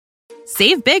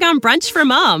Save big on brunch for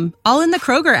mom, all in the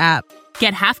Kroger app.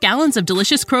 Get half gallons of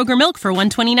delicious Kroger milk for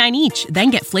 $1.29 each.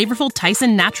 Then get flavorful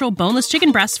Tyson natural boneless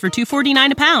chicken breasts for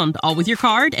 $2.49 a pound, all with your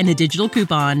card and a digital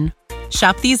coupon.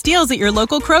 Shop these deals at your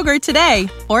local Kroger today,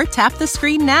 or tap the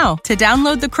screen now to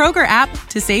download the Kroger app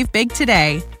to save big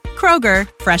today. Kroger,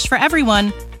 fresh for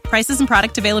everyone. Prices and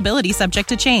product availability subject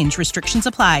to change. Restrictions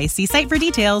apply. See site for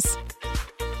details.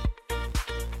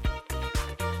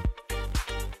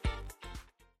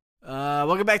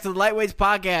 Welcome back to the Lightweights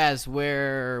podcast,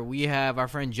 where we have our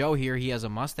friend Joe here. He has a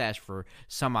mustache for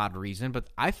some odd reason, but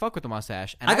I fuck with the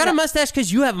mustache. And I got a mustache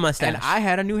because you have a mustache. And I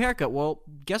had a new haircut. Well,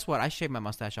 guess what? I shaved my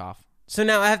mustache off. So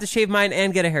now I have to shave mine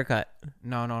and get a haircut.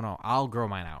 No. I'll grow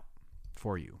mine out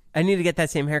for you. I need to get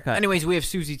that same haircut. Anyways, we have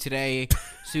Suzy today.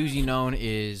 Suzy known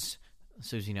is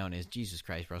Jesus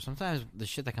Christ, bro. Sometimes the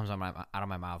shit that comes out of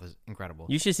my mouth is incredible.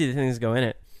 You should see the things go in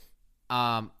it.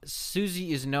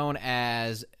 Suzy is known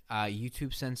as a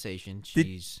YouTube sensation.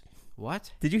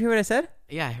 What? Did you hear what I said?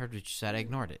 Yeah, I heard what you said. I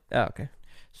ignored it. Oh, okay.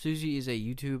 Suzy is a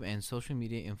YouTube and social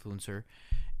media influencer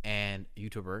and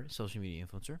social media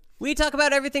influencer. We talk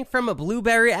about everything from a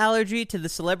blueberry allergy to the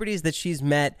celebrities that she's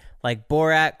met, like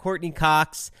Borat, Courtney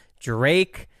Cox,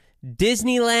 Drake,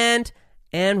 Disneyland,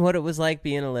 and what it was like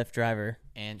being a Lyft driver.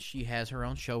 And she has her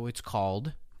own show. It's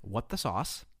called What the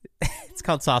Sauce? It's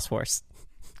called Sauce Wars.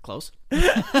 Close.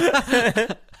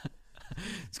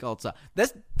 It's called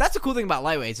that's the cool thing about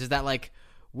Lightweights is that like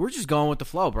we're just going with the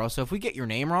flow, bro. So if we get your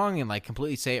name wrong and like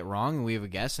completely say it wrong, and we have a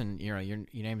guess, and you know your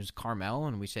name is Carmel,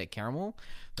 and we say Caramel,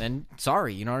 then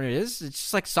sorry, you know what it is? It's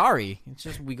just like sorry. It's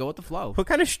just we go with the flow. What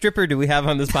kind of stripper do we have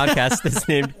on this podcast that's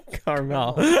named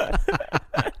Carmel?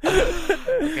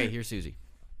 Okay, here's Suzy.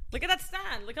 Look at that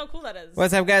stand. Look how cool that is.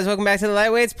 What's up, guys? Welcome back to the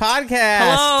Lightweights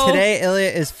podcast. Hello. Today, Ilya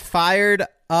is fired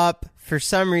up. For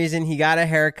some reason, he got a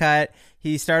haircut.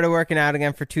 He started working out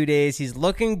again for 2 days. He's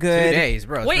looking good. 2 days,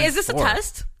 bro. Wait, is this a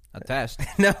test? A test.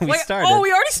 No, we started. Oh, we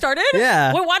already started?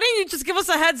 Yeah. Wait, why didn't you just give us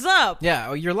a heads up?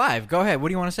 Yeah, you're live. Go ahead. What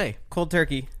do you want to say? Cold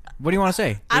turkey. What do you want to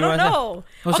say? I don't know.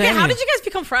 Well, Okay, say how anything. did you guys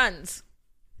become friends?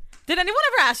 Did anyone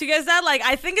ever ask you guys that? Like,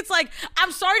 I think it's like,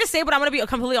 I'm sorry to say, but I'm going to be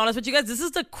completely honest with you guys. This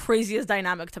is the craziest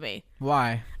dynamic to me.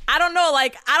 Why? I don't know.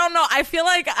 Like, I don't know. I feel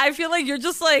like you're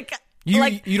just like...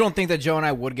 You don't think that Joe and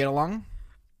I would get along?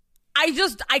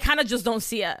 I kind of just don't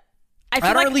see it. I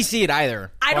don't really see it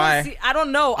either. I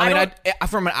don't know. I mean,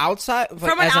 from an outside,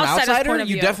 From an as an outsider's outsider, point of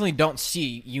you view. definitely don't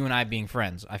see you and I being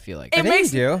friends. I feel like I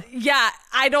think you do. Yeah,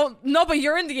 I don't know, but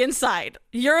you're in the inside.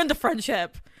 You're in the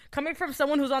friendship. Coming from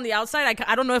someone who's on the outside,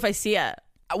 I don't know if I see it.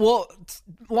 Well,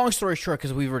 long story short,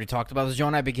 because we've already talked about this, Joe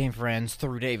and I became friends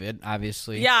through David,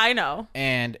 obviously. Yeah, I know.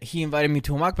 And he invited me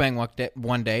to a mukbang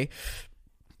one day,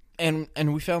 and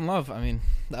we fell in love. I mean,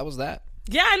 that was that.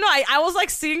 Yeah, I know. I was like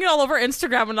seeing it all over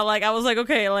Instagram, and I was like,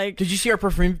 okay, like. Did you see our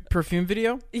perfume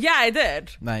video? Yeah, I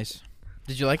did. Nice.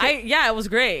 Did you like it? Yeah, it was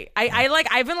great.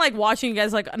 I've been like watching you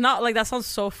guys, like, not like that sounds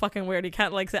so fucking weird. You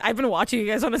can't like say I've been watching you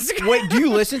guys on Instagram. Wait, do you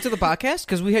listen to the podcast?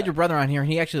 Because we had your brother on here,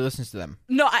 and he actually listens to them.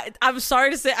 No, I'm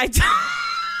sorry to say I don't.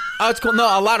 Oh, it's cool.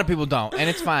 No, a lot of people don't, and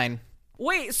it's fine.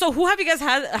 Wait, so who have you guys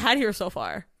had here so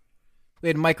far? We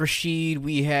had Mike Rashid.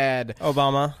 We had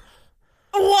Obama.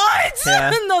 What? Yeah.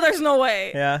 No, there's no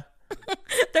way. Yeah.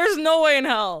 There's no way in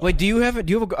hell. Wait, do you have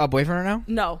a boyfriend right now?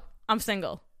 No, I'm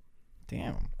single.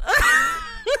 Damn.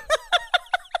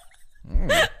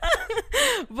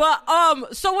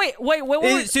 But so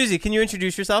wait. Suzy, can you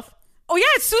introduce yourself? Oh yeah,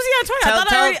 it's Suzy Antonyan.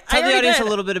 Tell the audience did. a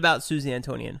little bit about Suzy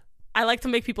Antonyan. I like to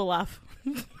make people laugh.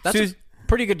 That's a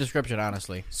pretty good description,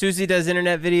 honestly. Suzy does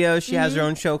internet videos. She has her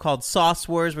own show called Sauce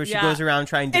Wars, where she Yeah. goes around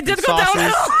trying It different did go sauces.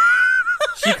 downhill.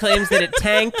 She claims that it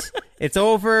tanked. It's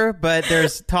over, but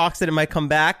there's talks that it might come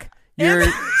back. Your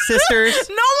sisters.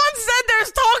 No one said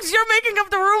there's talks. You're making up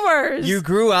the rumors. You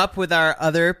grew up with our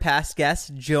other past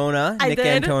guest, Jonah, I Nick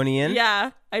did. Antonyan.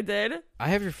 Yeah, I did. I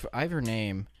have your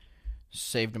name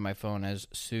saved in my phone as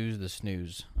Suze the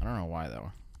Snooze. I don't know why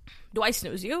though. Do I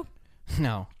snooze you?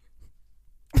 No.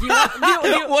 Do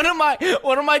you- One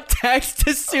of my texts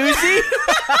to Suzy.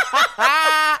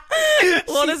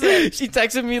 What is it? She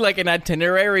texted me like an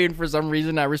itinerary, and for some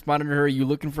reason I responded to her, "You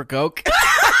looking for coke?"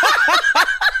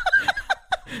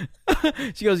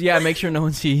 She goes, "Yeah, make sure no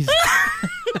one sees."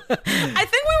 I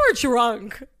think we were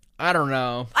drunk. I don't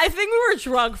know. I think we were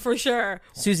drunk for sure.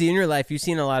 Suzy, in your life, you've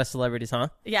seen a lot of celebrities, huh?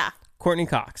 Yeah. Courtney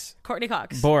Cox. Courtney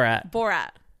Cox.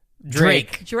 Borat.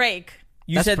 Drake. Drake.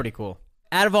 You That's said, pretty cool.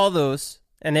 out of all those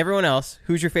and everyone else,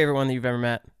 who's your favorite one that you've ever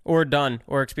met or done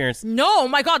or experienced? No,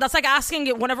 my God, that's like asking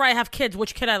it whenever I have kids,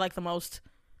 which kid I like the most.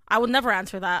 I would never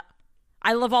answer that.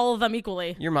 I love all of them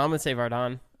equally. Your mom would say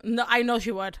Vardon. No, I know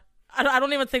she would. I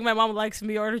don't even think my mom likes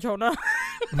me or Jonah.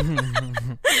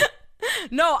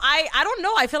 No, I don't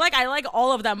know. I feel like I like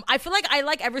all of them. I feel like I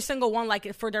like every single one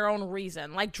like for their own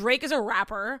reason. Like Drake is a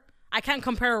rapper. I can't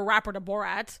compare a rapper to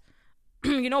Borat.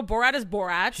 You know, Borat is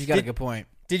Borat. She's got a good point.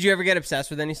 Did you ever get obsessed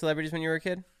with any celebrities when you were a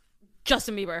kid?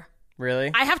 Justin Bieber.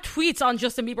 Really? I have tweets on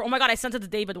Justin Bieber. Oh my God, I sent it to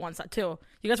David once too.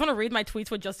 You guys want to read my tweets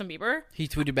with Justin Bieber? He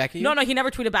tweeted back at you? No, he never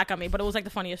tweeted back at me, but it was like the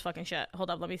funniest fucking shit. Hold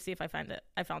up, let me see if I find it.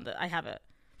 I found it. I have it.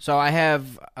 So I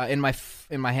have in my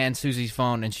hand Susie's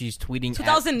phone, and she's tweeting.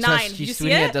 2009. She's Did you see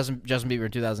tweeting it? at Justin Bieber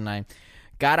in 2009.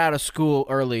 Got out of school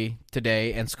early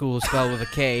today, and school is spelled with a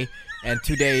K, and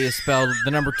today is spelled the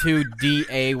number 2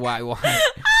 DAYY.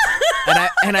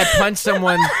 And I punched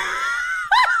someone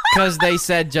because they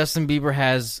said Justin Bieber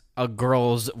has a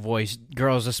girl's voice.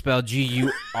 Girls are spelled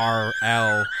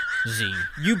GURLZ.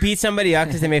 You beat somebody up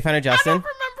because they made fun of Justin? I don't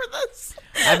remember this.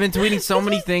 I've been tweeting so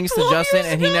many things to Justin,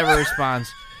 and he never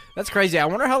responds. That's crazy. I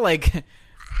wonder how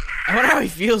he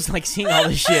feels like seeing all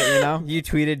this shit, you know? You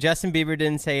tweeted, Justin Bieber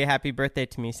didn't say happy birthday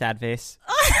to me, sad face.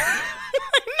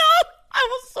 I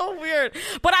was so weird.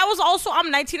 But I'm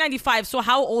 1995, so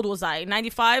how old was I?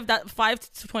 95? That 5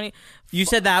 to 20. You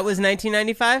said that was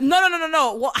 1995?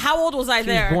 No. Well, how old was I He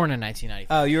there? was born in 1995.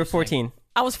 Oh, you were 14.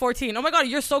 I was 14. Oh my God,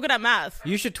 you're so good at math.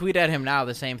 You should tweet at him now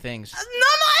the same things. No,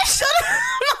 I shouldn't.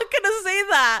 I'm not going to say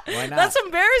that. Why not? That's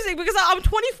embarrassing because I'm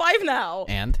 25 now.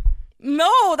 And?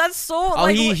 No, that's so... Oh,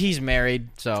 he's married,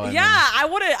 so... I mean, I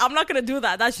wouldn't... I'm not going to do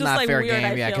that. That's just not like fair weird, game,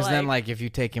 I feel because like. then, like, if you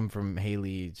take him from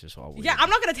Haley, it's just all weird. Yeah, I'm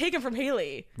not going to take him from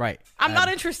Haley. Right. I'm not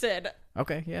interested.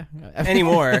 Okay, yeah.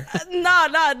 Anymore. No,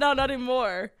 not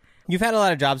anymore. You've had a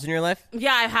lot of jobs in your life?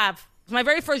 Yeah, I have. My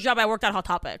very first job, I worked at Hot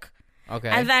Topic. Okay.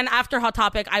 And then after Hot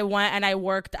Topic, I went and I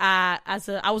worked I was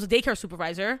a daycare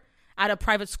supervisor at a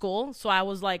private school. So I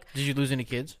was like... Did you lose any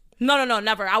kids? No,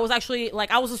 never. I was actually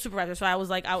like, I was a supervisor. So I was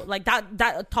like,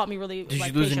 that taught me really. Did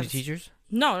like, you lose patience. any teachers?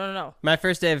 No. My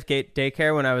first day of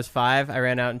daycare when I was 5, I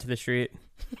ran out into the street.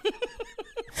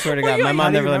 Swear to God, you- my How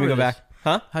mom do you never let me go remember this? back.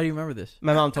 Huh? How do you remember this?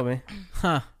 My mom told me.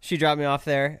 Huh. She dropped me off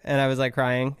there, and I was like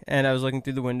crying, and I was looking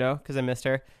through the window because I missed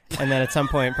her. And then at some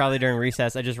point, probably during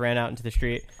recess, I just ran out into the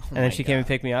street, and then she came and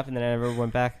picked me up, and then I never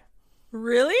went back.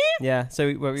 Really? Yeah. So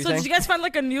what were you So saying? did you guys find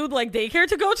like a new like daycare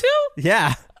to go to?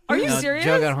 Yeah. Are you No, serious?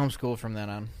 Joe got homeschooled from then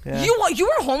on. Yeah. You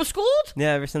were homeschooled?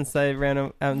 Yeah, ever since I ran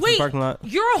out into the Wait, parking lot.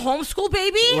 you're a homeschool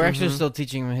baby? We're actually still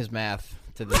teaching him his math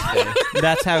to this day.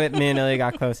 That's how me and Ilya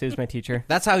got close. He was my teacher.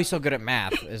 That's how he's so good at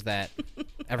math, is that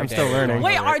every I'm day still we're learning. going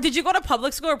Wait, over it. did you go to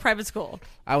public school or private school?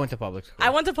 I went to public school. I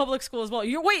went to public school as well.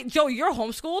 Wait, Joe, you're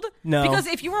homeschooled? No. Because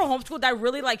if you were homeschooled, that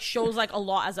really like shows like a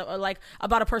lot as like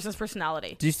about a person's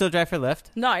personality. Do you still drive for Lyft?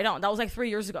 No, I don't. That was like 3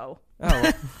 years ago. Oh, well.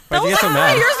 That Why'd you was get so like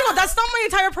mad? 3 years ago. That's not my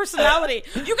entire personality.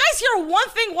 You guys hear one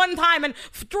thing one time, and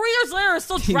 3 years later, it's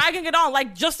still dragging it on.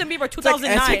 Like Justin Bieber,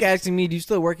 2009. It's like asking me, do you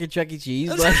still work at Chuck E. Cheese?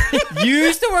 Like, You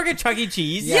used to work at Chuck E.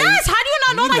 Cheese? Yeah. Yes. How do you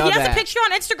not know you that? know He has that. a picture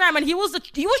on Instagram, and he was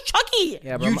Chucky.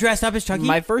 yeah, bro, You dressed up as Chuck E.?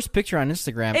 my first picture on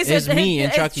Instagram It's is me in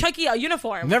it's Chuck E. Chucky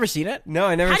uniform. You've never seen it? No,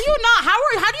 I never. How do you not?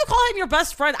 How do you call him your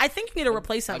best friend? I think you need to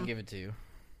replace him. I'll give it to you.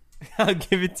 I'll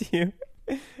give it to you.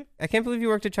 I can't believe you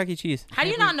worked at Chuck E. Cheese. How do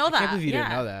you not know that? I can't believe you Yeah.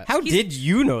 didn't know that. How did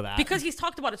you know that? Because he's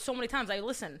talked about it so many times. I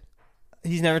listen.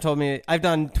 He's never told me. I've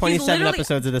done 27 literally-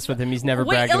 episodes of this with him. He's never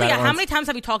Wait, bragged Ilya, about it how once. many times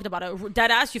have you talked about it?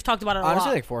 Deadass, you've talked about it a Honestly,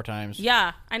 lot. like 4 times.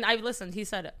 Yeah, and I've listened. He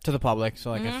said it. To the public.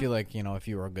 So, like, I feel like, if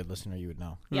you were a good listener, you would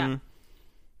know. Yeah. Mm-hmm.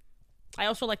 I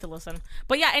also like to listen.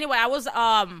 But yeah, anyway, I was Suzy,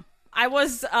 I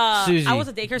was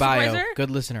a daycare bio, supervisor. good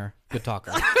listener, good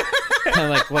talker. I'm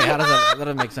like, wait, how does that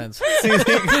doesn't make sense?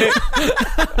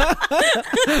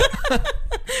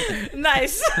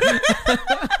 Nice.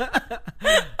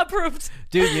 Approved.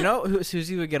 Dude, you know who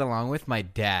Suzy would get along with? My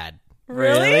dad.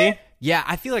 Really? Yeah,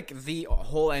 I feel like the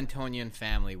whole Antonyan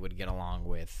family would get along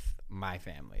with my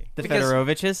family. The Because-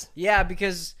 Fedoroviches? Yeah,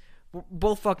 because we're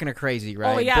both fucking are crazy,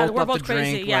 right? Oh, yeah, we're love both to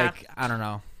crazy, drink, yeah. Like, I don't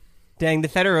know. Dang, the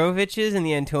Fedoroviches and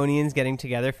the Antonians getting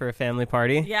together for a family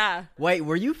party. Yeah. Wait,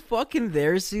 were you fucking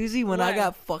there, Suzy, when I Where?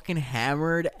 got fucking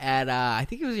hammered at, I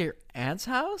think it was your aunt's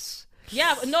house?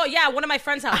 Yeah, no, yeah, one of my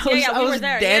friends' house. I Yeah, was- we I were was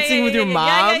there. dancing yeah, with your yeah,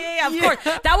 mom? Yeah, of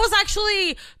course. That was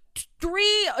actually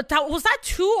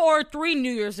 2 or 3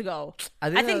 New Years ago? I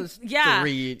think that was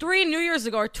 3. 3 New Years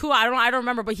ago or 2. I don't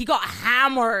remember. But he got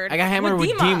hammered. I got hammered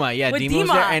with Dima. Yeah, with Dima was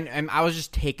there, and I was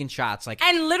just taking shots, like,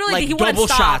 And literally, like he wouldn't double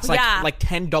stop. shots, like Yeah. like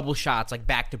 10 double shots, like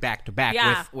back to back to back,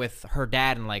 Yeah. with her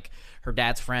dad and like her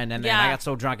dad's friend, and then Yeah. I got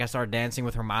so drunk I started dancing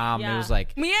with her mom. Yeah. It was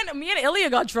like, me and Ilya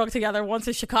got drunk together once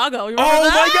in Chicago. You remember oh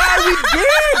that? my god, we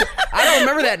did! I don't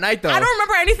remember that night though. I don't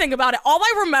remember anything about it. All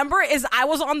I remember is I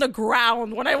was on the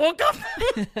ground when I woke up. up.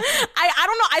 I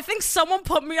don't know. I think someone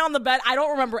put me on the bed. I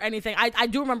don't remember anything. I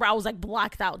do remember I was like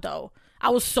blacked out though. I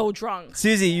was so drunk.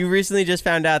 Suzy, you recently just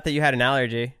found out that you had an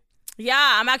allergy.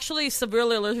 Yeah, I'm actually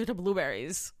severely allergic to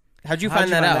blueberries. How'd you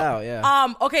find that out?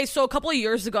 Yeah. Okay, so a couple of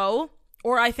years ago,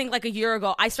 or I think like a year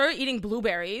ago, I started eating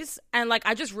blueberries, and like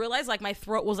I just realized like my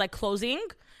throat was like closing,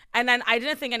 and then I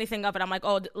didn't think anything of it. I'm like,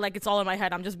 oh, like it's all in my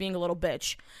head. I'm just being a little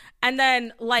bitch, and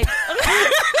then like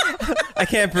I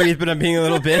can't breathe, but I'm being a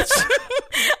little bitch.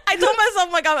 I told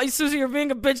myself like, oh, Suzy, you're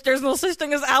being a bitch. There's no such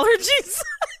thing as allergies.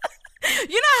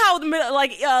 You know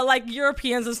how like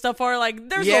Europeans and stuff are like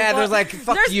there's like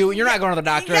fuck you, you're not going to the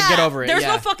doctor, get over it. There's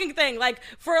no fucking thing like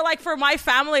for my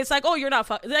family. It's like, oh, you're not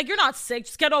you're not sick,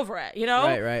 just get over it, you know?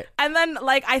 Right. And then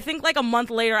like I think like a month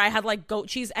later I had like goat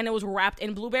cheese and it was wrapped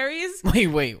in blueberries.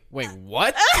 Wait, what?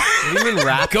 What do you mean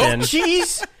wrapped in? Goat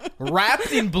cheese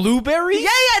wrapped in blueberries?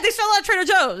 Yeah, they sell it at Trader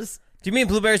Joe's. Do you mean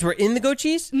blueberries were in the goat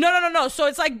cheese? No. So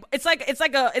it's like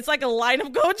a line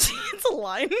of goat cheese. It's a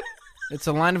line. It's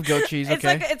a line of goat cheese.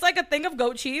 Okay. It's like a thing of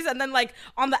goat cheese, and then like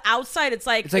on the outside, it's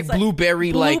like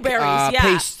blueberry blueberries,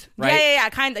 paste, right? Yeah,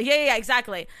 kind of. Yeah,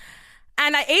 exactly.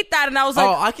 And I ate that, and I was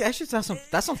like, actually,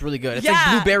 that sounds really good. It's Yeah.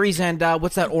 like blueberries and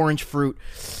what's that orange fruit?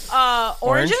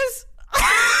 oranges.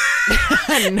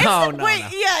 No. Wait,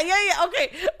 yeah.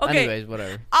 Okay. Anyways,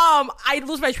 whatever. I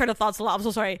lose my train of thoughts a lot. I'm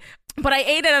so sorry, but I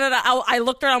ate it, and I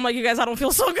looked around. I'm like, you guys, I don't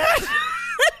feel so good.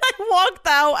 I walked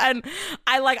out and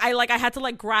I had to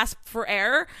like grasp for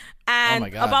air. And Oh my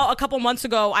God. about a couple months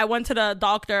ago, I went to the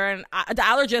doctor and the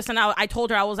allergist, and I told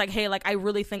her, I was like, hey, like I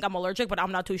really think I'm allergic, but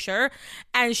I'm not too sure.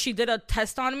 And she did a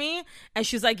test on me, and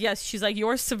she's like, yes, she's like,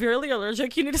 you're severely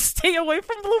allergic. You need to stay away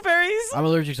from blueberries. I'm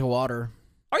allergic to water.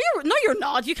 Are you? No, you're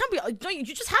not. You can't be. No, you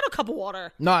just had a cup of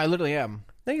water. No, I literally am.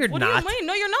 No, you're What not. do you mean?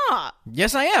 No, you're not.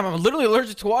 Yes, I am. I'm literally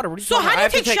allergic to water. What are you So talking how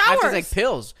about? do you take I have to showers? take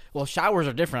pills. Well, showers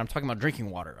are different. I'm talking about drinking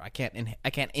water. I can't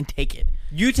intake it.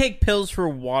 You take pills for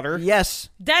water? Yes.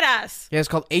 Dead ass. Yeah, it's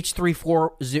called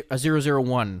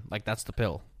H34001. Like that's the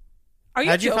pill. Are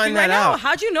you How'd you joking find right that now? out?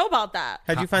 How'd you know about that?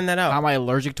 How'd you find that out? How am I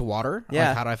allergic to water? Yeah.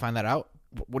 Like, how do I find that out?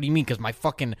 What do you mean? Because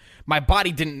my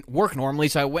body didn't work normally,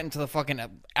 so I went into the fucking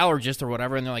allergist or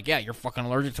whatever, and they're like, yeah, you're fucking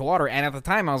allergic to water. And at the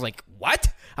time, I was like, what?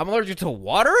 I'm allergic to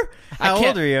water? How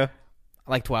old are you?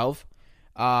 Like 12.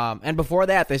 And before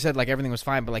that, they said like everything was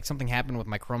fine, but like something happened with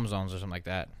my chromosomes or something like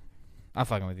that. I'm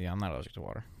fucking with you. I'm not allergic to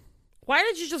water. Why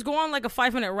did you just go on like a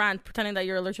 5-minute rant pretending that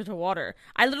you're allergic to water?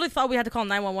 I literally thought we had to call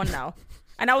 911 now.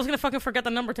 And I was gonna fucking forget the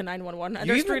number to 911. And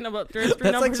there's three numbers.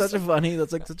 That's like such a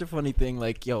funny thing.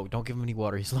 Like, yo, don't give him any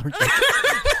water. He's allergic.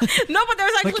 No, but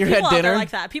there's actually your people head out there dinner? like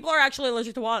that. People are actually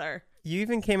allergic to water. You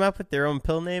even came up with their own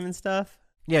pill name and stuff?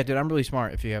 Yeah, dude, I'm really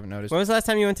smart. If you haven't noticed. When was the last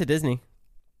time you went to Disney?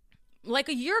 Like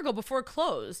a year ago before it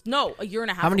closed. No, a year and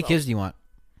a half How many ago. kids do you want?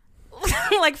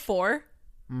 Like 4.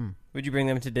 Would you bring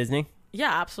them to Disney?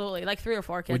 Yeah, absolutely. Like 3 or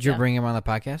 4 kids. Would you yeah. bring him on the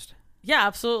podcast? Yeah,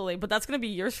 absolutely. But that's gonna be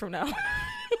years from now.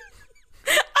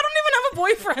 I don't even have a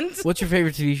boyfriend. What's your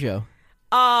favorite TV show?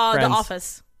 The Friends.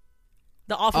 Office.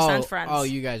 The Office and Friends. Oh,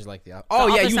 you guys like the. The Oh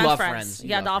yeah, Office you and love Friends. Friends. You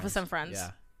Yeah, love The Office and Friends.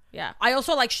 Yeah. Yeah. I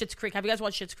also like Schitt's Creek. Have you guys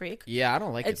watched Schitt's Creek? Yeah, I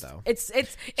don't like It's it though. it's Sorry,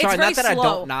 very not that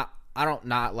slow. I don't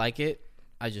not like it.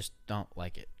 I just don't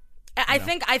like it. I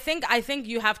think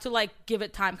you have to like give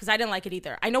it time because I didn't like it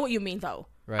either. I know what you mean though.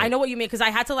 Right. I know what you mean because I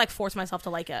had to like force myself to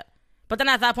like it. But then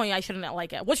at that point, I shouldn't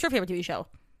like it. What's your favorite TV show?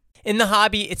 In the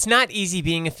hobby, it's not easy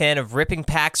being a fan of ripping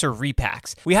packs or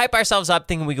repacks. We hype ourselves up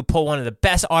thinking we could pull one of the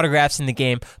best autographs in the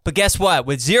game, but guess what?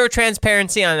 With zero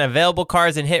transparency on available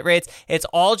cards and hit rates, it's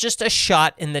all just a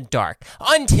shot in the dark.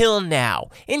 Until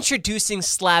now. Introducing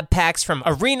slab packs from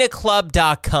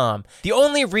arenaclub.com, the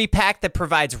only repack that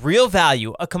provides real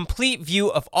value, a complete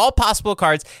view of all possible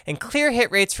cards, and clear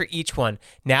hit rates for each one.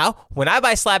 Now, when I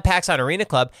buy slab packs on Arena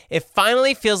Club, it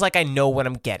finally feels like I know what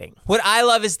I'm getting. What I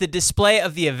love is the display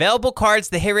of the available cards,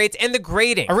 the hit rates, and the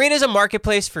grading. Arena is a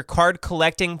marketplace for card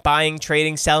collecting, buying,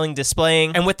 trading, selling,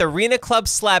 displaying, and with Arena Club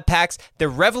slab packs, they're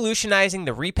revolutionizing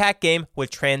the repack game with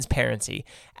transparency.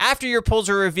 After your pulls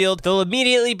are revealed, they'll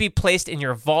immediately be placed in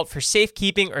your vault for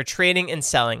safekeeping or trading and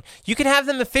selling. You can have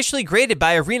them officially graded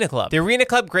by Arena Club. The Arena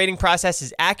Club grading process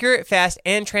is accurate, fast,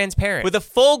 and transparent, with a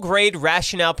full grade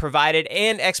rationale provided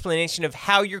and explanation of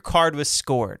how your card was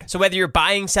scored. So whether you're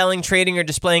buying, selling, trading, or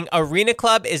displaying, Arena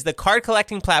Club is the card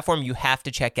collecting platform you have to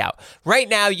check out. Right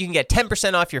now, you can get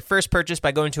 10% off your first purchase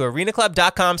by going to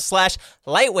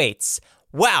arenaclub.com/lightweights.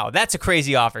 Wow, that's a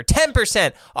crazy offer.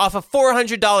 10% off a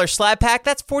 $400 slab pack.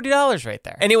 That's $40 right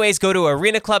there. Anyways, go to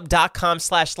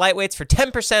arenaclub.com/lightweights for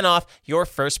 10% off your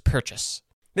first purchase.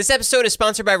 This episode is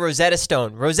sponsored by Rosetta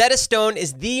Stone. Rosetta Stone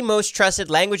is the most trusted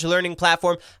language learning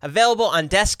platform available on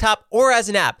desktop or as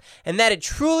an app, and that it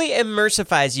truly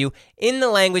immersifies you in the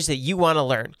language that you want to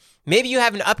learn. Maybe you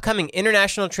have an upcoming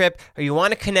international trip or you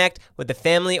want to connect with a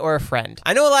family or a friend.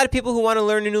 I know a lot of people who want to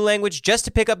learn a new language just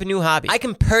to pick up a new hobby. I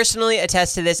can personally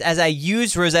attest to this as I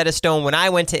used Rosetta Stone when I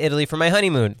went to Italy for my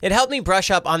honeymoon. It helped me brush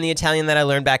up on the Italian that I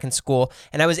learned back in school,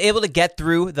 and I was able to get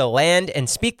through the land and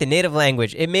speak the native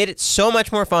language. It made it so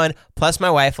much more fun, plus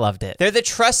my wife loved it. They're the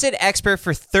trusted expert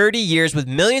for 30 years with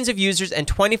millions of users and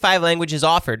 25 languages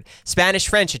offered. Spanish,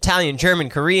 French, Italian, German,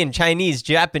 Korean, Chinese,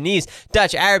 Japanese,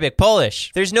 Dutch, Arabic,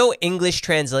 Polish. There's no English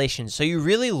translation, so you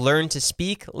really learn to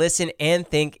speak, listen, and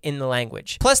think in the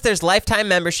language. Plus, there's lifetime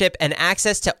membership and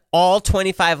access to all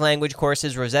 25 language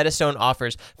courses Rosetta Stone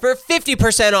offers for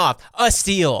 50% off. A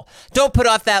steal. Don't put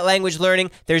off that language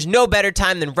learning. There's no better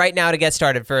time than right now to get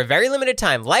started. For a very limited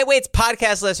time, Lightweight's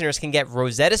podcast listeners can get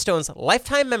Rosetta Stone's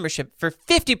lifetime membership for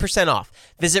 50% off.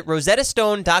 Visit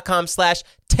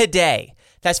rosettastone.com/today.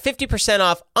 That's 50%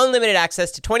 off unlimited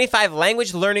access to 25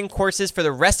 language learning courses for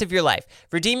the rest of your life.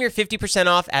 Redeem your 50%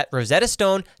 off at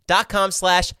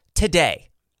rosettastone.com/today.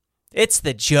 It's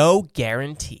the Joe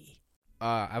guarantee.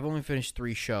 I've only finished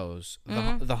 3 shows.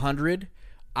 The 100,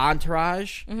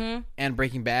 Entourage, and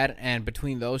Breaking Bad. And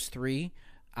between those 3,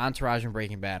 Entourage and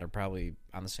Breaking Bad are probably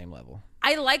on the same level.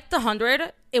 I liked the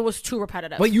 100. It was too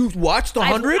repetitive. But you watched the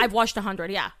 100? I've watched the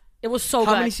 100, yeah. It was so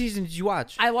good. How many seasons did you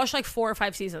watch? I watched like 4 or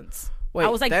 5 seasons. Wait, I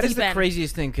was like, that is the deep in.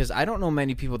 craziest thing because I don't know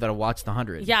many people that have watched the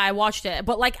 100. Yeah, I watched it,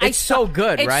 but like, it's so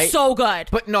good, right? It's so good.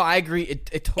 But no, I agree.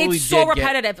 It totally it's so did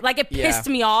repetitive. Like it pissed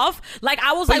me off. Like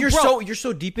I was but like, you're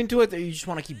so deep into it that you just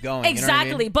want to keep going. Exactly. You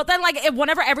know what I mean? But then like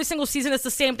whenever every single season it's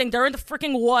the same thing. They're in the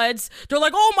freaking woods. They're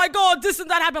like, oh my god, this and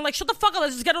that happened. Like shut the fuck up.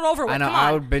 Let's just get it over with. I know. Come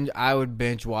on. I would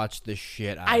binge watch the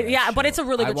shit out of that but show. it's a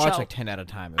really good show. I watch like 10 at a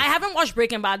time. I haven't watched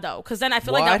Breaking Bad though, because then I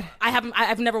feel What? like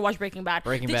I've never watched Breaking Bad.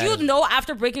 Did you know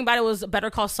after Breaking Bad it was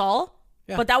Better Call Saul?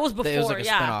 Yeah. But that was before. It was like a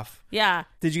spinoff. Yeah.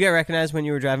 Did you get recognized when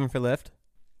you were driving for Lyft?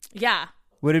 Yeah.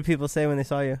 What did people say when they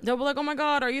saw you? They'll be like, oh my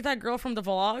god, are you that girl from the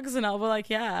vlogs? And I'll be like,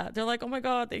 yeah. They're like, oh my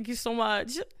god, thank you so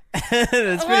much.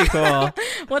 That's pretty cool.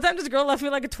 One time this girl left me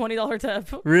like a $20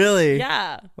 tip. Really?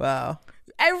 Yeah. Wow.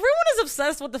 Everyone is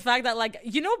obsessed with the fact that like,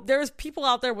 you know, there's people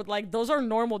out there with like, those are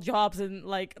normal jobs and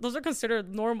like, those are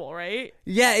considered normal, right?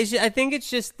 Yeah, I think it's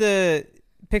just the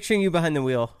picturing you behind the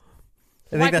wheel.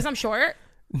 Why, because I'm short?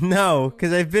 No,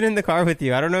 because I've been in the car with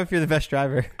you. I don't know if you're the best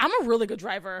driver. I'm a really good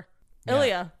driver.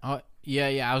 Ilya.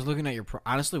 Yeah. I was looking at your...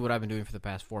 honestly, what I've been doing for the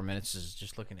past 4 minutes is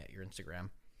just looking at your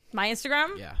Instagram. My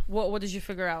Instagram? Yeah. What did you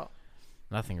figure out?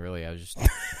 Nothing really. I was just...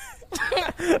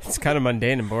 It's kind of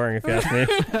mundane and boring if you ask me.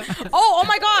 Oh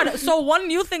my god. So one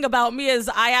new thing about me is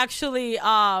I actually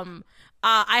I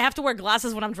have to wear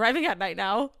glasses when I'm driving at night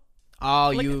now. Oh,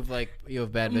 you have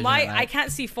bad vision at night. I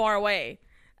can't see far away.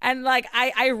 And like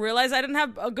I realized I didn't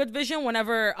have a good vision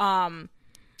whenever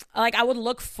like I would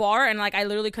look far and like I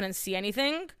literally couldn't see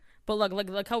anything. But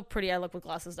look how pretty I look with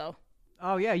glasses though.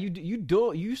 Oh yeah, you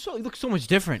look so much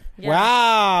different. Yeah.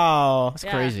 Wow. That's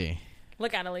crazy.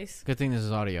 Look, Annalise. Good thing this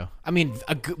is audio. I mean,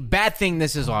 bad thing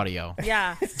this is audio.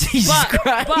 Yeah. Jesus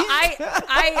Christ. But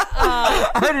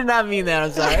I I did not mean that.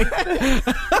 I'm sorry.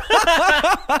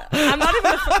 I'm not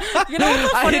even. You know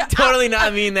what's funny? I did totally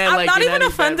not mean that. I'm like, not in even any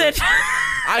offended.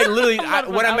 I literally.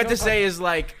 What I meant to offended. say is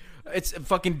like, it's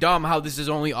fucking dumb how this is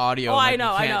only audio. Oh, like, I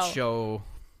know. You can't I know. show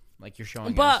like you're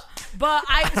showing But us.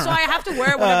 I have to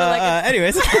wear it whenever like.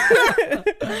 Anyways.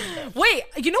 Wait,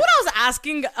 you know what I was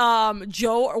asking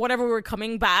Joe or whenever we were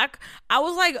coming back? I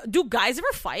was like, do guys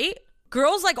ever fight?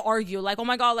 Girls like argue, like, oh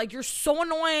my god, like you're so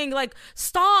annoying, like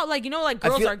stop, like, you know, like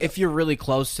girls argue. If you're really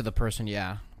close to the person,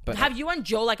 yeah. But have you and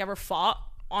Joe like ever fought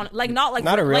on like not a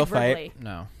real like, fight? verbally?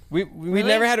 No. we Really?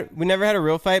 never had a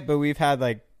real fight, but we've had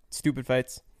like stupid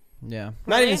fights. Yeah.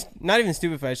 Really? Not even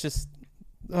stupid fights, just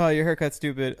oh, your haircut's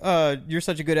stupid. You're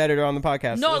such a good editor on the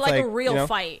podcast. No, It's like a real you know?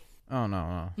 fight. Oh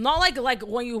no. Not like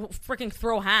when you freaking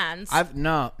throw hands.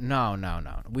 No.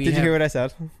 Did you hear what I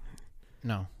said?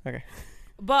 No. Okay.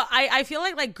 But I feel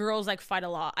like girls like fight a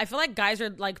lot. I feel like guys are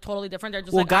like totally different. They're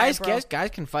just Well, like guys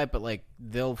can fight, but like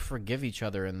they'll forgive each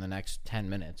other in the next 10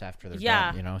 minutes after they're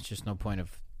done. You know, it's just no point of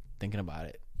thinking about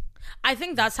it. I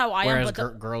think that's how I am. Whereas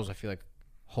But girls, I feel like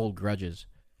hold grudges.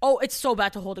 oh, it's so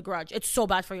bad to hold a grudge. It's so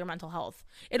bad for your mental health.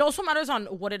 It also matters on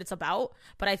what it's about.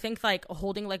 But I think like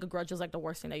holding like a grudge is like the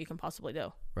worst thing that you can possibly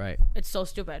do. Right. It's so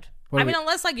stupid. What I do mean, we-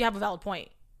 unless like you have a valid point.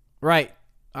 Right.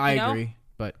 I You know? agree.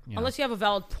 But you know, Unless you have a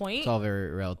valid point. it's all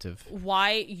very relative.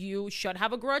 Why you should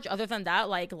have a grudge. Other than that,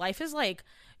 like life is like,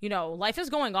 you know, life is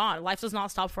going on. Life does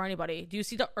not stop for anybody. Do you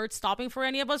see the earth stopping for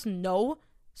any of us? No.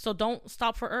 So don't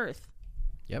stop for Earth.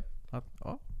 Yep.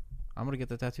 Oh, I'm gonna get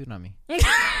that tattooed on me.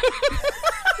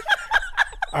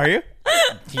 Are you?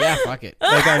 Yeah, fuck it.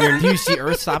 Like on your? Do you see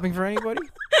Earth stopping for anybody?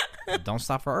 Don't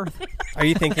stop for Earth. Are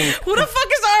you thinking Who the fuck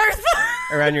is Earth?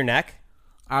 around your neck,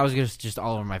 I was just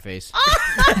all over my face.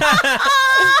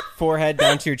 forehead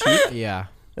down to your cheek? Yeah.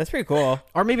 That's pretty cool.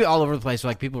 Or maybe all over the place. So,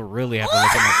 like, people really have to look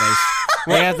at my face.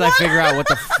 They have to like, figure out what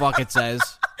the fuck it says.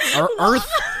 Earth,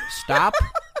 stop.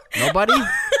 Nobody. On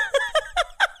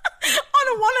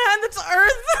one hand, it's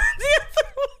Earth. The other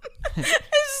one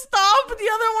is stop. The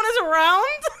other one is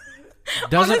around.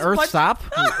 Doesn't his Earth butt- stop?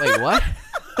 Wait, what?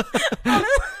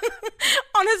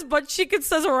 On his butt cheek, it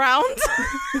says around.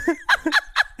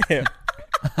 Ew.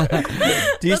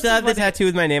 Do you still have the tattoo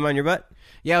with my name on your butt?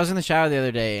 Yeah, I was in the shower the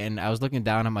other day, and I was looking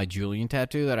down at my Julian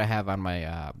tattoo that I have on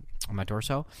my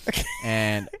torso,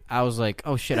 and I was like,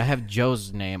 "Oh shit, I have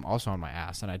Joe's name also on my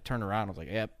ass." And I turned around, I was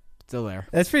like, "Yep, still there."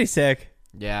 That's pretty sick.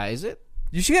 Yeah, is it?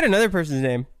 You should get another person's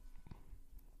name.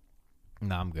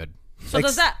 No, I'm good. So Like,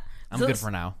 does that? I'm good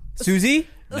for now. Suzy?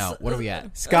 No, what are we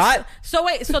at? Scott? So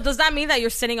wait. So does that mean that you're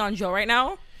sitting on Joe right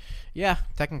now? Yeah,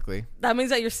 technically. That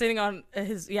means that you're sitting on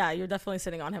his. Yeah, you're definitely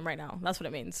sitting on him right now. That's what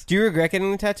it means. Do you regret getting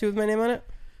the tattoo with my name on it?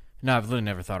 No, I've literally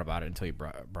never thought about it until you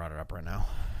brought it up right now.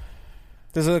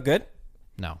 Does it look good?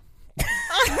 No.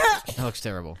 It looks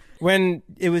terrible. When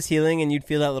it was healing and you'd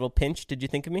feel that little pinch, did you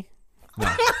think of me? No.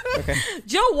 Okay.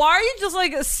 Joe, why are you just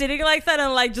like sitting like that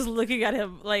and like just looking at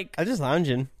him like? I'm just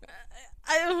lounging.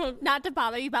 I don't. Not to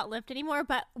bother you about Lyft anymore,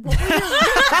 but what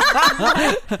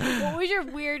was your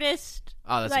weirdest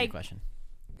Oh, that's a like good question.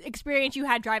 experience you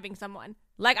had driving someone?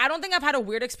 Like, I don't think I've had a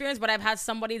weird experience, but I've had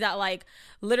somebody that like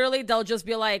literally they'll just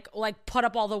be like put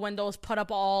up all the windows, put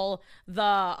up all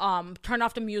the turn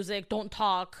off the music, don't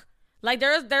talk. Like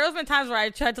there has been times where I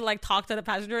tried to like talk to the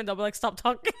passenger and they'll be like, stop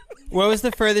talking. What was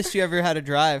the furthest you ever had to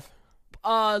drive?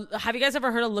 Have you guys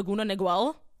ever heard of Laguna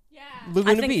Niguel? Yeah.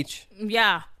 Laguna think- Beach.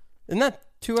 Yeah. Isn't that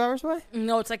 2 hours away?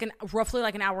 No, it's like roughly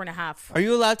like an hour and a half. Are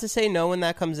you allowed to say no when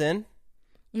that comes in?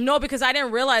 No, because I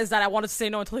didn't realize that I wanted to say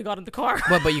no until he got in the car.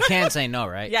 But you can say no,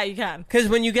 right? Yeah, you can. Because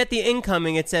when you get the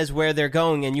incoming, it says where they're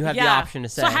going, and you have the option to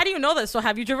say. So how do you know this? So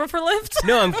have you driven for Lyft?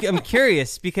 No, I'm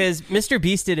curious because Mr.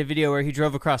 Beast did a video where he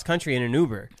drove across country in an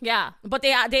Uber. Yeah, but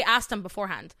they asked him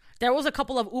beforehand. There was a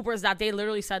couple of Ubers that they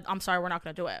literally said, "I'm sorry, we're not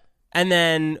going to do it." And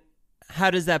then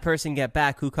how does that person get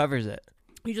back? Who covers it?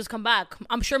 You just come back.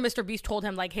 I'm sure Mr. Beast told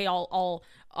him like, "Hey, I'll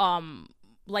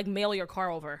like mail your car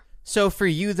over." So for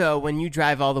you, though, when you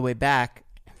drive all the way back,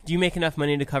 do you make enough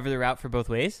money to cover the route for both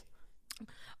ways?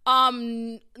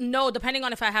 No, depending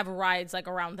on if I have rides like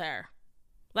around there.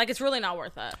 Like it's really not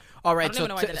worth it. All right, I don't even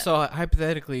know why I did it. so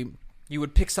hypothetically, you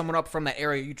would pick someone up from that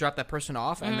area, you drop that person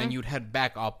off, and then you'd head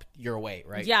back up your way,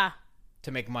 right? Yeah,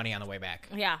 To make money on the way back.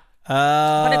 yeah.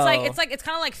 Oh. But it's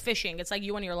kind of like fishing. It's like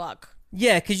you and your luck.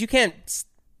 Yeah, because you can't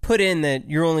put in that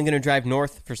you're only going to drive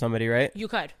north for somebody, right? You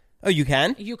could. Oh, you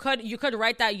can? You could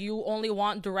write that you only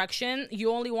want direction,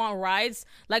 you only want rides.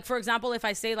 Like for example, if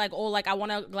I say like, oh, like I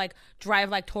want to like drive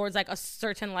like towards like a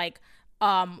certain like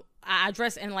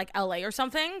address in like LA or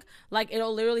something, like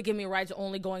it'll literally give me rides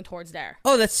only going towards there.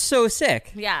 Oh, that's so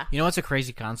sick. Yeah. You know what's a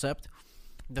crazy concept?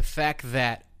 The fact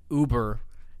that Uber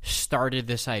started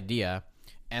this idea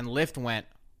and Lyft went,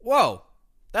 whoa,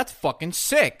 that's fucking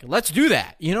sick. Let's do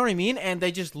that. You know what I mean? And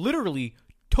they just literally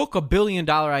took $1 billion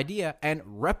idea and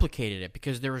replicated it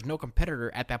because there was no competitor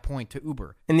at that point to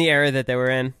Uber. In the era that they were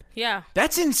in. Yeah.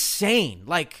 That's insane.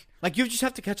 Like you just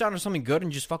have to catch on to something good and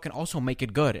just fucking also make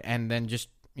it good and then just,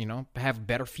 you know, have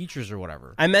better features or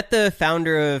whatever. I met the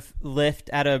founder of Lyft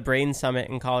at a brain summit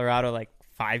in Colorado like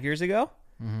 5 years ago.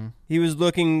 Mm-hmm. He was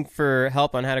looking for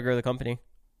help on how to grow the company.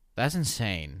 That's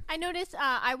insane. I noticed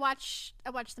I watch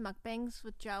the mukbangs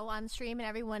with Joe on stream, and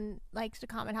everyone likes to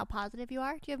comment how positive you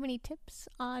are. Do you have any tips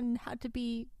on how to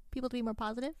be people to be more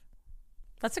positive?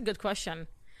 That's a good question.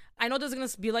 I know this is going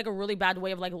to be like a really bad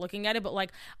way of like looking at it, but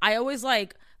like I always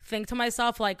like think to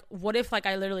myself like, what if like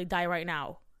I literally die right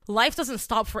now? Life doesn't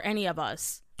stop for any of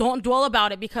us. Don't dwell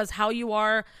about it because how you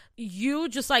are, you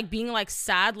just like being like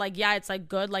sad, like yeah, it's like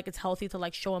good, like it's healthy to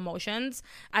like show emotions.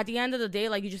 At the end of the day,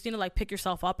 like you just need to like pick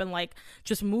yourself up and like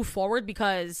just move forward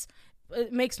because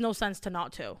it makes no sense to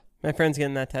not to. My friend's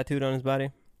getting that tattooed on his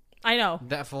body. I know.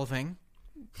 That full thing?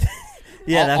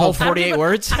 Yeah, that all whole 48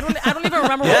 words? I don't even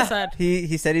remember what I said.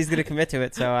 He said he's going to commit to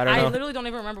it, so I don't know. I literally don't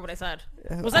even remember what I said.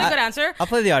 Was that a good answer? I'll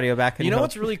play the audio back. You know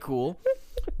what's really cool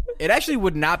It actually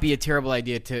would not be a terrible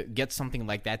idea to get something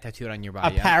like that tattooed on your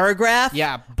body. A paragraph?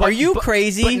 Yeah. Are you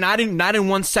crazy? But not in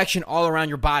one section all around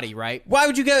your body, right? Why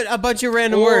would you get a bunch of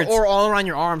random words? Or all around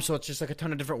your arm, so it's just like a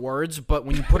ton of different words. But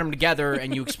when you put them together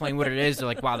and you explain what it is, they're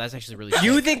like, wow, that's actually really sick.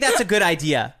 You think that's a good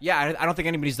idea? Yeah, I don't think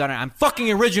anybody's done it. I'm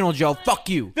fucking original, Joe. Fuck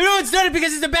you. No one's done it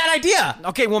because it's a bad idea.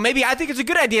 Okay, well, maybe I think it's a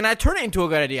good idea, and I turn it into a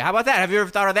good idea. How about that? Have you ever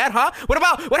thought of that, huh? What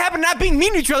happened to not being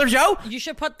mean to each other, Joe? You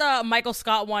should put the Michael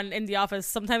Scott one in the office.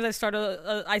 Sometimes I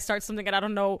start something and I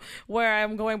don't know where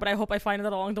I'm going, but I hope I find it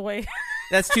along the way.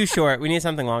 That's too short. We need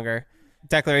something longer.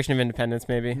 Declaration of Independence,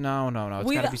 maybe. No.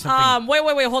 It's gotta be something.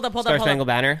 Wait. Hold up. Star Spangled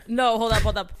Banner. No, hold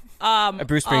up. A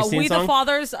Bruce Springsteen we song? the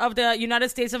fathers of the United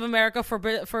States of America for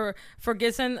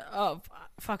Gison.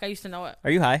 Fuck, I used to know it.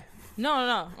 Are you high? No,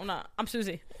 I'm not. I'm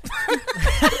Suzy.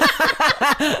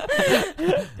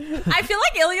 I feel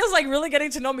like Ilya's like really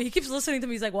getting to know me. He keeps listening to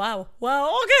me. He's like, wow,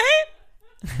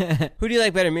 okay. Who do you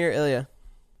like better, me or Ilya?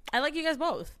 I like you guys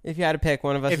both. If you had to pick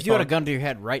one of us. If you had a gun to your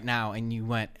head right now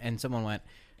and someone went,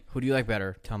 who do you like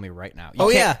better? Tell me right now.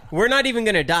 Yeah. We're not even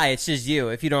going to die. It's just you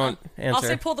if you don't answer. I'll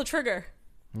say pull the trigger.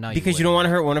 No, because you don't want to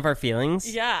hurt one of our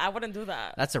feelings? Yeah, I wouldn't do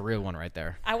that. That's a real one right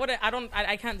there.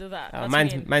 I can't do that. That's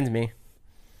Mine's me.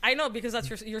 I know, because that's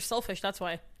you're selfish, that's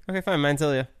why. Okay, fine. Mine's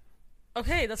Ilya.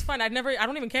 Okay, that's fine. I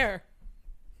don't even care.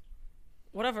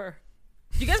 Whatever.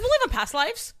 Do you guys believe in past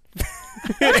lives?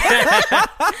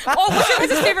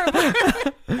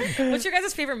 What's your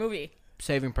guys' favorite movie?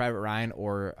 Saving Private Ryan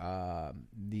or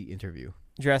The Interview.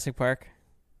 Jurassic Park.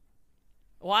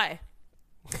 Why?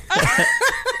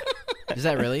 Is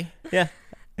that really? Yeah.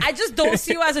 I just don't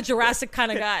see you as a Jurassic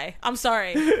kind of guy. I'm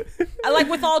sorry.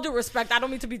 With all due respect, I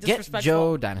don't mean to be disrespectful. Get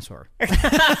Joe Dinosaur. Dude,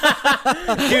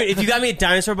 if you got me a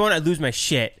dinosaur bone, I'd lose my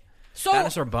shit. So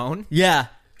Dinosaur bone? Yeah.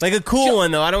 Like a cool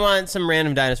one, though. I don't want some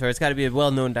random dinosaur. It's got to be a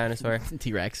well-known dinosaur.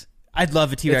 T-Rex. I'd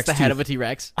love a T-Rex, It's the head of a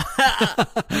T-Rex.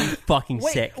 Fucking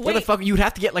sick. What the fuck? You'd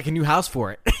have to get like a new house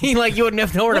for it. Like you wouldn't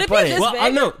have nowhere to put it. Well, I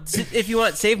know. If you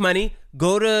want save money,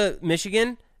 go to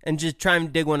Michigan and just try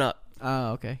and dig one up.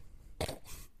 Oh, okay.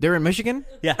 They're in Michigan?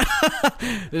 Yeah.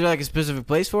 There's like a specific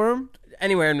place for them?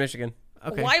 Anywhere in Michigan.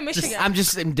 Okay. Why Michigan? I'm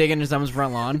just digging in someone's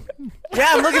front lawn. Yeah,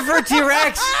 I'm looking for a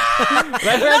T-Rex. My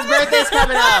friend's birthday's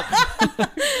coming up.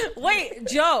 Wait,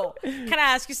 Joe, can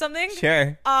I ask you something?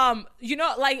 Sure.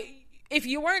 If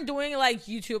you weren't doing like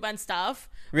YouTube and stuff,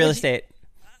 Real estate.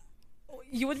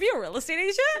 You would be a real estate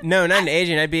agent? No, not an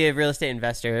agent. I'd be a real estate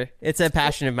investor. It's a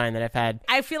passion of mine that I've had.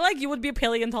 I feel like you would be a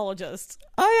paleontologist.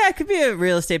 Oh, yeah, I could be a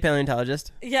real estate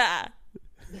paleontologist. Yeah.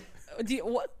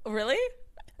 Really?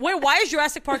 Wait, why is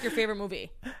Jurassic Park your favorite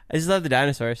movie? I just love the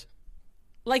dinosaurs.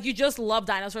 Like, you just love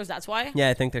dinosaurs, that's why? Yeah,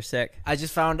 I think they're sick. I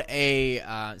just found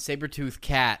a saber-toothed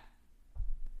cat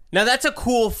Now, that's a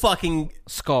cool fucking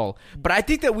skull. But I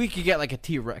think that we could get like a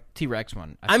T-Rex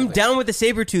one. I'm down with the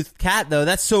saber-toothed cat, though.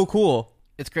 That's so cool.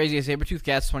 It's crazy. A saber-toothed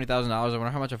cat's $20,000. I wonder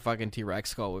how much a fucking T-Rex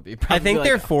skull would be. Probably I think like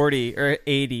they're 40 or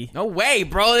 80. No way,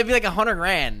 bro. They'd be like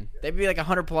 $100,000. They'd be like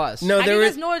 $100 plus. No, How do you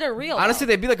guys know they're real? Honestly,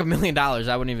 they'd be like $1 million. I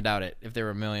wouldn't even doubt it if they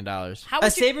were $1 million. A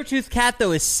saber-toothed cat,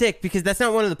 though, is sick because that's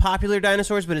not one of the popular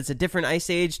dinosaurs, but it's a different ice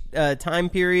age time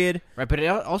period. Right, but it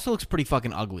also looks pretty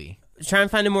fucking ugly. Try and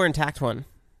find a more intact one.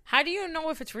 How do you know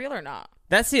if it's real or not?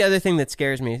 That's the other thing that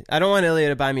scares me. I don't want Ilya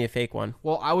to buy me a fake one.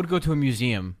 Well, I would go to a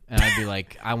museum and I'd be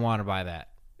like, I want to buy that.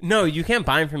 No, you can't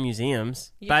buy them from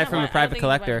museums. Buy it from a private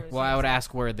collector. Well, I would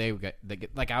ask where they get.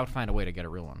 Like, I would find a way to get a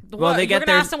real one. Well, they You're get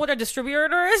gonna ask them what their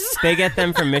distributor is? They get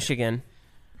them from Michigan.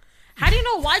 How do you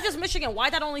know? Why just Michigan? Why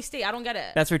that only state? I don't get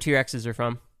it. That's where T-Rexes are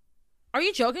from. Are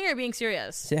you joking or are you being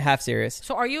serious? Half serious.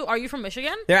 So are you from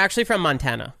Michigan? They're actually from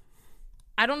Montana.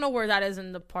 I don't know where that is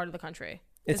in the part of the country.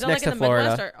 It's is it next like in to the Florida.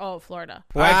 Midwest or Florida?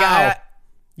 Wow. All right,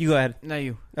 you go ahead. No,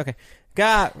 you. Okay. Okay,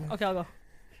 I'll go.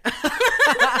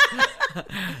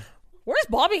 Where's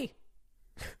Bobby?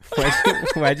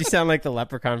 Why'd you sound like the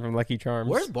leprechaun from Lucky Charms?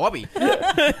 Where's Bobby?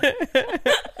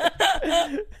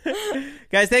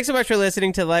 Guys, thanks so much for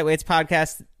listening to the Lightweights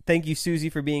podcast. Thank you,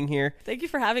 Suzy, for being here. Thank you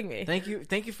for having me. Thank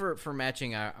you for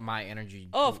matching my energy.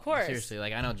 Oh, of course. Seriously,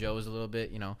 like I know Joe was a little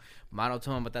bit,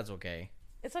 monotone, but that's okay.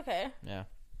 It's okay. Yeah.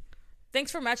 Thanks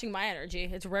for matching my energy.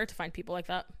 It's rare to find people like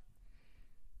that.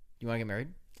 You want to get married?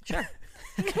 Sure.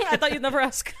 I thought you'd never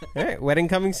ask. All right, wedding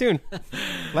coming soon.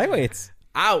 Lightweights.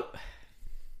 Out.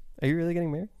 Are you really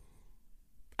getting married?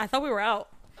 I thought we were out.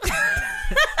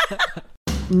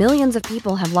 Millions of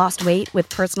people have lost weight with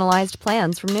personalized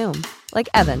plans from Noom. Like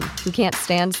Evan, who can't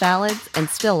stand salads and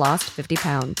still lost 50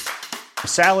 pounds.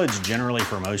 Salads generally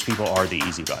for most people are the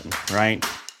easy button, right?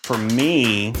 For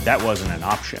me, that wasn't an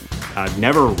option. I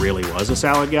never really was a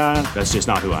salad guy. That's just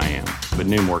not who I am. But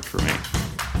Noom worked for me.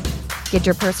 Get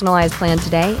your personalized plan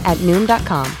today at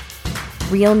Noom.com.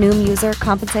 Real Noom user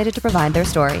compensated to provide their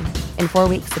story. In 4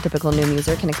 weeks, the typical Noom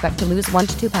user can expect to lose 1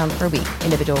 to 2 pounds per week.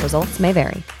 Individual results may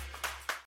vary.